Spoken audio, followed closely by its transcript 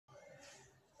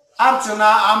Up till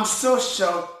now, I'm so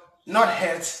shocked, not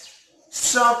hurt,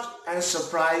 shocked and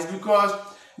surprised because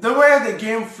the way the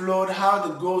game flowed, how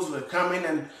the goals were coming,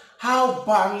 and how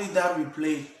badly that we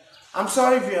played. I'm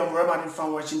sorry if you're a Real Madrid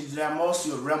fan watching this video. I'm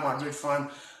also a Real Madrid fan,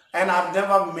 and I've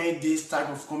never made this type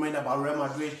of comment about Real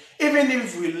Madrid. Even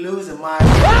if we lose a match.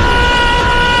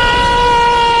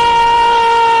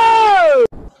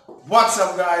 What's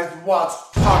up, guys?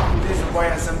 What's up? This is your boy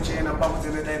SMJ, and I'm back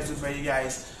with another episode for you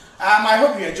guys. I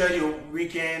hope you enjoyed your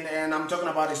weekend, and I'm talking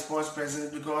about the sports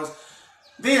presence because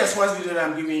this is a sports video that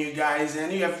I'm giving you guys,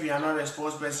 and if you are not a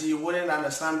sports person, you wouldn't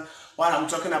understand what I'm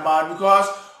talking about because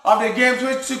of the games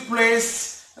which took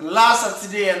place last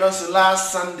Saturday and also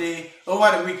last Sunday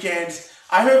over the weekend.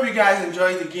 I hope you guys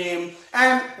enjoyed the game,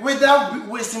 and without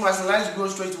wasting my time, let's go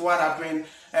straight to what happened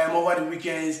over the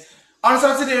weekends. On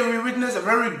Saturday, we witnessed a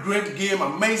very great game,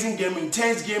 amazing game,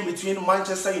 intense game between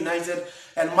Manchester United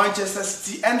and Manchester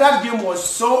City, and that game was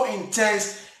so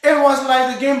intense. It was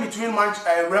like the game between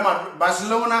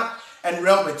Barcelona and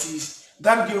Real Betis.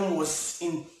 That game was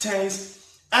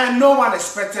intense, and no one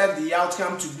expected the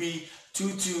outcome to be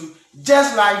 2-2,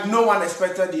 just like no one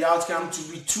expected the outcome to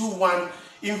be 2-1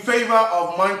 in favor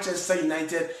of Manchester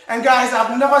United. And guys,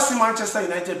 I've never seen Manchester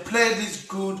United play this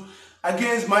good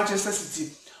against Manchester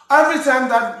City. Every time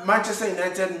that Manchester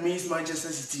United meets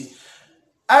Manchester City,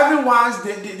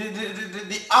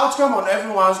 the outcome on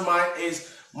everyone's mind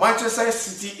is Manchester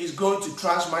City is going to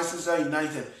trash Manchester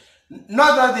United.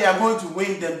 Not that they are going to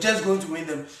win them, just going to win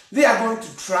them. They are going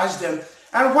to trash them.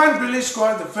 And when Billy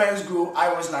scored the first goal,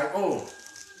 I was like, oh,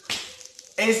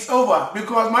 it's over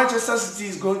because Manchester City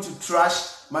is going to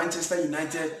trash Manchester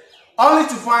United. Only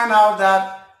to find out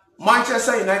that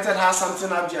Manchester United has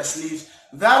something up their sleeves.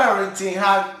 That everything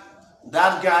had,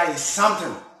 that guy is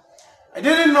something. I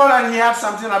didn't know that he had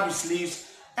something up his sleeves,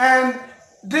 and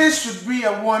this should be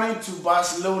a warning to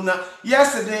Barcelona.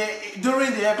 Yesterday,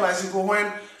 during the El Clasico, when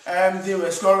they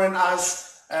were scoring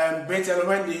as better,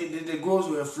 when the goals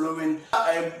were flowing,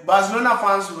 Barcelona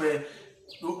fans were.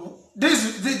 This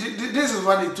is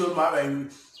what they told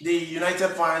the United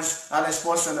fans at the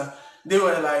Sports Center. They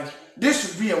were like, this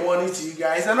should be a warning to you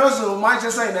guys. And also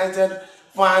Manchester United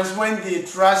fans, when they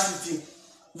trash City,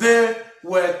 they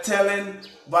were telling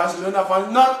Barcelona fans,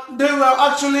 they were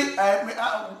actually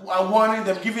warning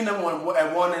them, giving them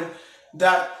a warning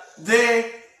that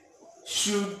they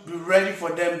should be ready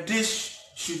for them. This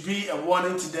should be a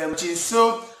warning to them.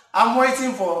 So I'm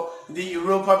waiting for the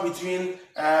Europa between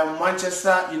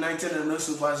Manchester United and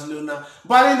also Barcelona.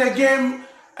 But in the game,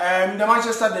 the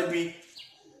Manchester derby,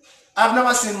 I've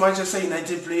never seen Manchester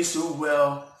United play so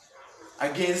well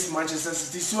against Manchester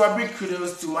City. So a big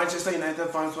kudos to Manchester United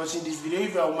fans watching this video.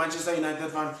 If you are a Manchester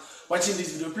United fan watching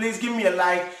this video, please give me a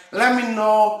like. Let me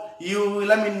know you.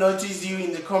 Let me notice you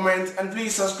in the comments, and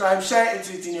please subscribe, share it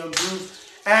in your group.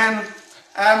 And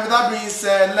with that being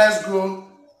said, let's go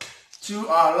to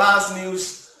our last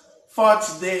news for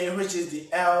today, which is the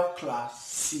El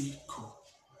Clasico.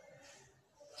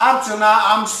 Up till now,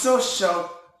 I'm so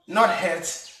shocked, not hurt,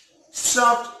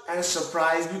 shocked and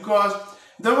surprised because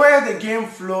the way the game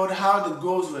flowed, how the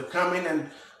goals were coming, and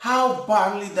how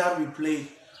badly that we played.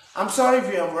 I'm sorry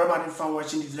if you're a Real Madrid fan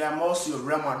watching this video. I'm also a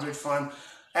Real Madrid fan,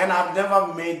 and I've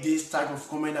never made this type of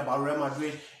comment about Real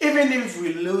Madrid. Even if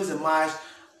we lose a match,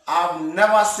 I've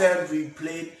never said we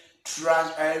played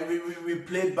trash, we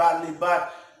played badly.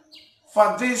 But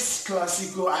for this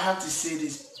Clasico, I have to say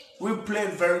this: we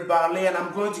played very badly, and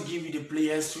I'm going to give you the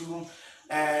players whom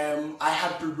I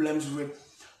had problems with.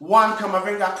 One,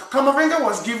 Camavinga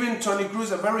was giving Toni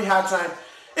Kroos a very hard time.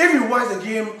 If you watch the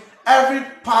game, every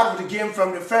part of the game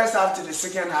from the first half to the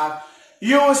second half,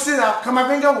 you will see that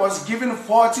Camavinga was giving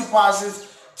 40 passes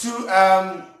to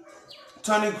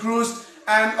Toni Kroos,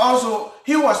 and also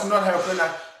he was not helping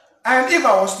her. And if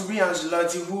I was to be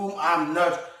Ancelotti, whom I'm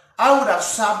not, I would have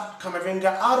subbed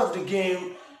Camavinga out of the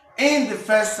game in the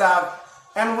first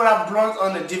half and would have brought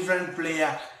on a different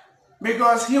player,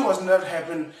 because he was not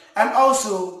helping. And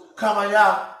also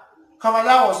Cavalla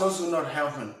was also not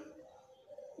helping.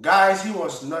 Guys, he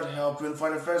was not helping.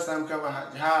 For the first time,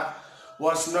 Cavalla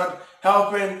was not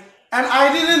helping. And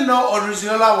I didn't know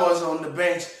Odriozola was on the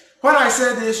bench. When I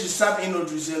said they should sub in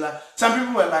Odriozola, some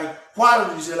people were like, why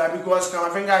Odriozola? Because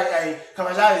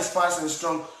Cavalla is fast and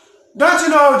strong. Don't you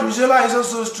know Odriozola is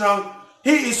also strong?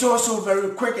 He is also very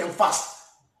quick and fast.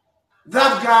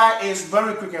 That guy is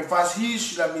very quick and fast. He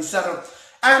should have been set up.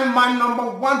 And my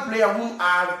number one player whom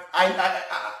I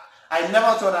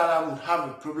never thought that I would have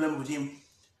a problem with him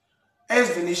is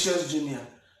Vinicius Jr.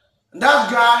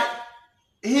 That guy,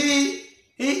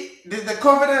 the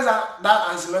confidence that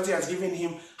Ancelotti has given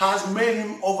him has made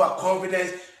him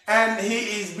overconfident, and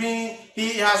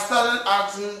he has started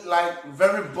acting like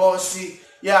very bossy.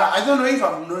 Yeah, I don't know if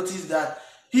I've noticed that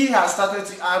he has started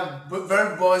to act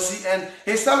very bossy, and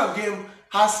his style of game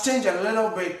has changed a little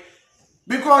bit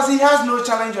because he has no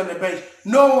challenge on the bench.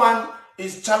 No one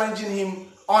is challenging him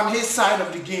on his side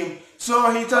of the game.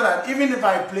 So he thought that even if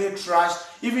I play trash,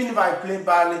 even if I play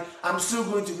badly, I'm still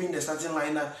going to be in the starting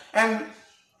lineup. And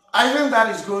I think that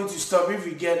is going to stop if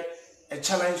we get a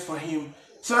challenge for him.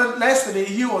 So yesterday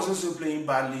he was also playing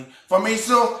badly for me.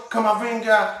 So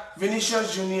Kamavinga,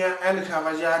 Vinicius Jr. and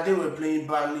Carvajal, they were playing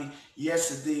badly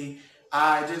yesterday.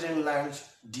 I didn't like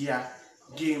their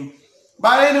game.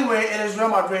 But anyway, it is Real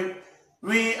Madrid.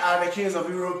 We are the kings of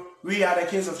Europe. We are the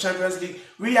kings of Champions League.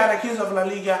 We are the kings of La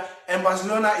Liga. And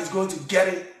Barcelona is going to get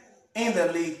it in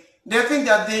the league. They think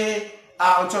that they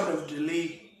are on top of the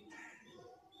league.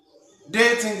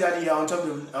 They think that they are on top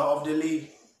of the league.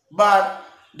 But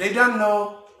they don't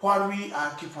know what we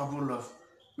are capable of.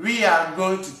 We are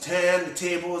going to turn the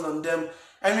tables on them.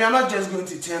 And we are not just going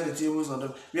to turn the tables on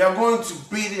them. We are going to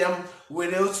beat them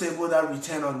with those tables that we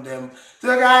turn on them.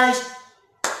 So guys,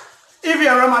 if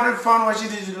you're a Real Madrid fan watching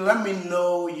this video, let me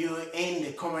know you in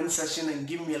the comment section and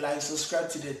give me a like, subscribe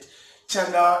to the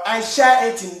channel, and share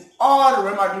it in all the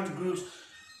Real Madrid groups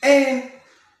and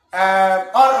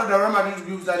all of the Real Madrid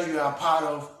groups that you are part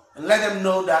of, and let them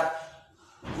know that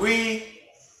we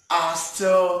are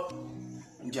still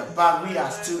in their back. We are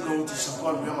still going to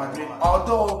support Real Madrid.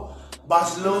 Although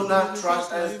Barcelona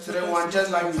trashed us 3-1,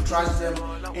 just like we trashed them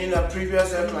in the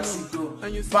previous El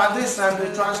Clasico, but this time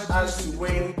they trashed us to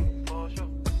win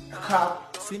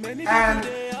cup, and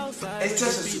it's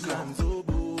just a super cup.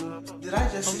 Did I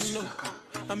just say super cup?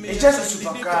 It's just a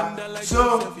super cup.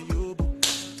 So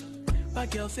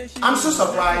I'm so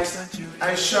surprised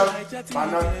and shocked but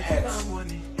not hurt.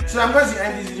 So I'm going to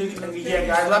end this video here,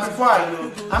 guys. But before I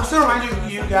go, I'm still reminding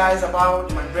you guys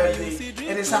about my birthday.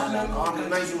 It is happening on the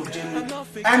 19th of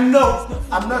January. And no,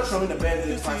 I'm not throwing a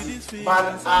birthday party,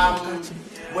 but I'm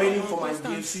waiting for my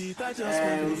gifts from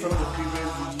the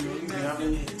previous video. If you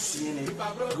haven't seen it,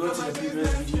 go to the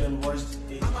previous video and watch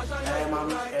it.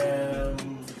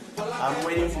 I'm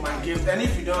waiting for my gift. And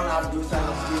if you don't have those type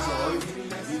of gifts, or if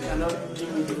you cannot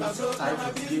give me those type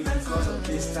of gifts because of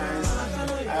distance,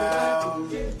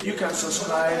 you can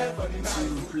subscribe to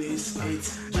Place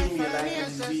 8. Give me a like on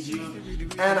this video,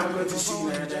 and I'm going to see you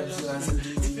in another episode.